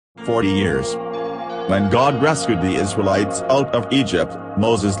40 years. When God rescued the Israelites out of Egypt,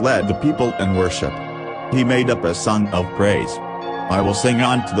 Moses led the people in worship. He made up a song of praise. I will sing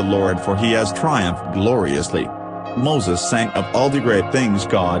unto the Lord, for he has triumphed gloriously. Moses sang of all the great things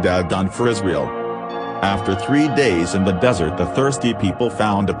God had done for Israel. After 3 days in the desert, the thirsty people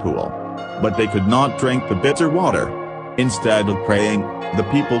found a pool. But they could not drink the bitter water. Instead of praying, the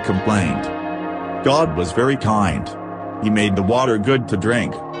people complained. God was very kind. He made the water good to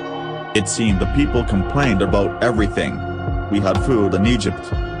drink. It seemed the people complained about everything. We had food in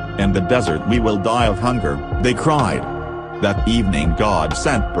Egypt. In the desert we will die of hunger, they cried. That evening God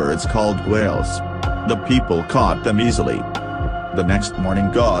sent birds called quails. The people caught them easily. The next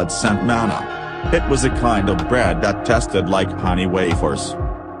morning God sent manna. It was a kind of bread that tasted like honey wafers.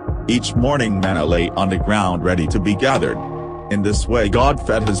 Each morning manna lay on the ground ready to be gathered. In this way God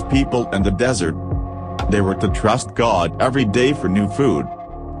fed his people in the desert. They were to trust God every day for new food.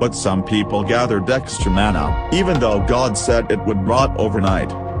 But some people gathered extra manna, even though God said it would rot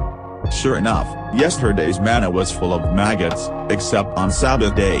overnight. Sure enough, yesterday's manna was full of maggots, except on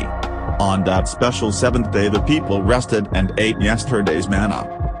Sabbath day. On that special seventh day the people rested and ate yesterday's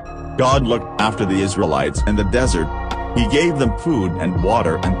manna. God looked after the Israelites in the desert. He gave them food and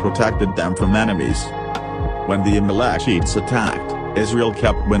water and protected them from enemies. When the Amalekites attacked, Israel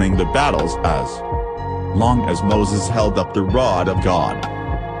kept winning the battles as long as Moses held up the rod of God.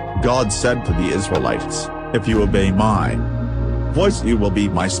 God said to the Israelites, if you obey my voice you will be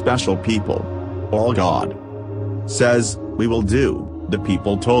my special people. All God says, we will do, the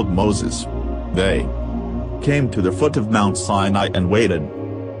people told Moses. They came to the foot of Mount Sinai and waited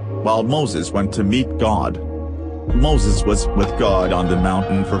while Moses went to meet God. Moses was with God on the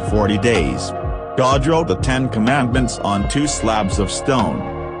mountain for 40 days. God wrote the 10 Commandments on 2 slabs of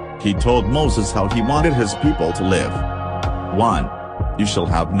stone. He told Moses how he wanted his people to live. 1. You shall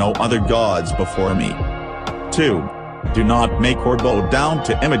have no other gods before me. 2. Do not make or bow down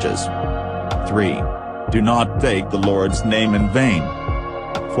to images. 3. Do not take the Lord's name in vain.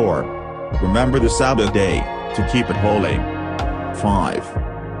 4. Remember the Sabbath day, to keep it holy. 5.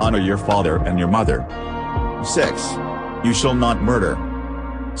 Honor your father and your mother. 6. You shall not murder.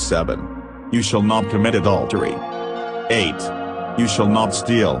 7. You shall not commit adultery. 8. You shall not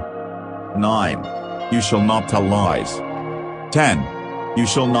steal. 9. You shall not tell lies. 10. You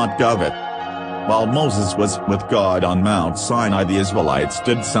shall not covet. While Moses was with God on Mount Sinai, the Israelites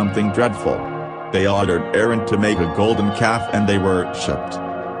did something dreadful. They ordered Aaron to make a golden calf and they worshipped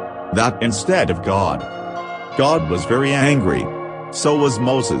that instead of God. God was very angry. So was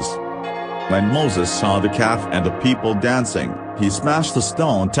Moses. When Moses saw the calf and the people dancing, he smashed the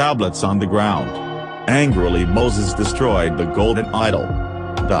stone tablets on the ground. Angrily Moses destroyed the golden idol.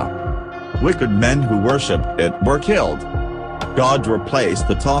 The wicked men who worshipped it were killed. God replaced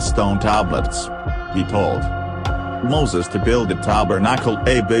the tall stone tablets. He told Moses to build a tabernacle,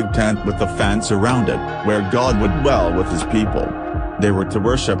 a big tent with a fence around it, where God would dwell with his people. They were to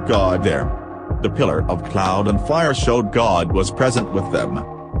worship God there. The pillar of cloud and fire showed God was present with them.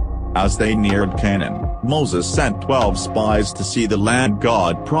 As they neared Canaan, Moses sent 12 spies to see the land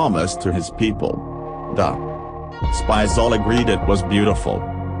God promised to his people. The spies all agreed it was beautiful.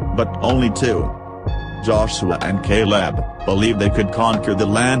 But only 2, Joshua and Caleb, believed they could conquer the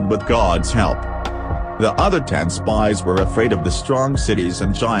land with God's help. The other 10 spies were afraid of the strong cities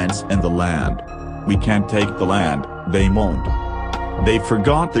and giants in the land. We can't take the land, they moaned. They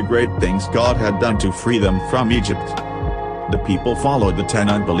forgot the great things God had done to free them from Egypt. The people followed the 10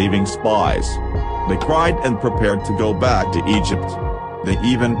 unbelieving spies. They cried and prepared to go back to Egypt. They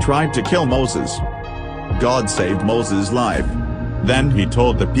even tried to kill Moses. God saved Moses' life. Then he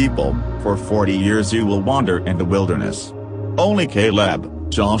told the people, for 40 years you will wander in the wilderness. Only Caleb,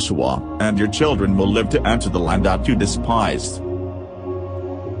 Joshua, and your children will live to enter the land that you despised.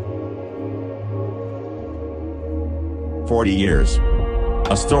 40 years.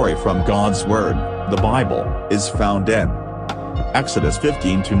 A story from God's Word, the Bible, is found in Exodus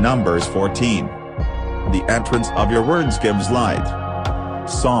 15 to Numbers 14. The entrance of your words gives light.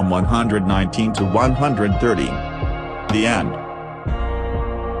 Psalm 119 to 130. The end.